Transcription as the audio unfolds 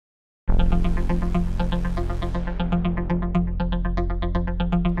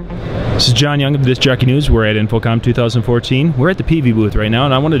This is John Young of the Disc Jockey News. We're at Infocom 2014. We're at the Peavey booth right now,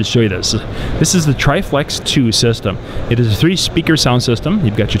 and I wanted to show you this. This is the Triflex II system. It is a 3-speaker sound system.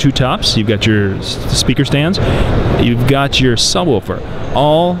 You've got your 2 tops, you've got your speaker stands, you've got your subwoofer,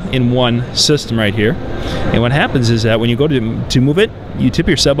 all in one system right here. And what happens is that when you go to move it, you tip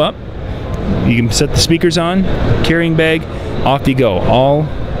your sub up, you can set the speakers on, carrying bag, off you go.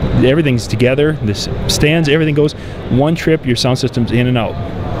 Everything's together, this stands, everything goes, one trip, your sound system's in and out.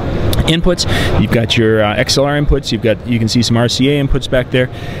 Inputs, you've got your XLR inputs, you can see some RCA inputs back there.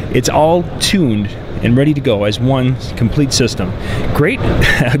 It's all tuned and ready to go as one complete system. Great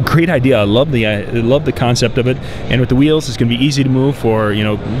idea. I love the concept of it. And with the wheels, it's going to be easy to move for, you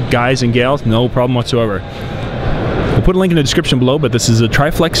know, guys and gals, no problem whatsoever. We'll put a link in the description below, but this is a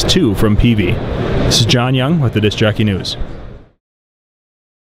Triflex II from Peavey. This is John Young with the Disc Jockey News.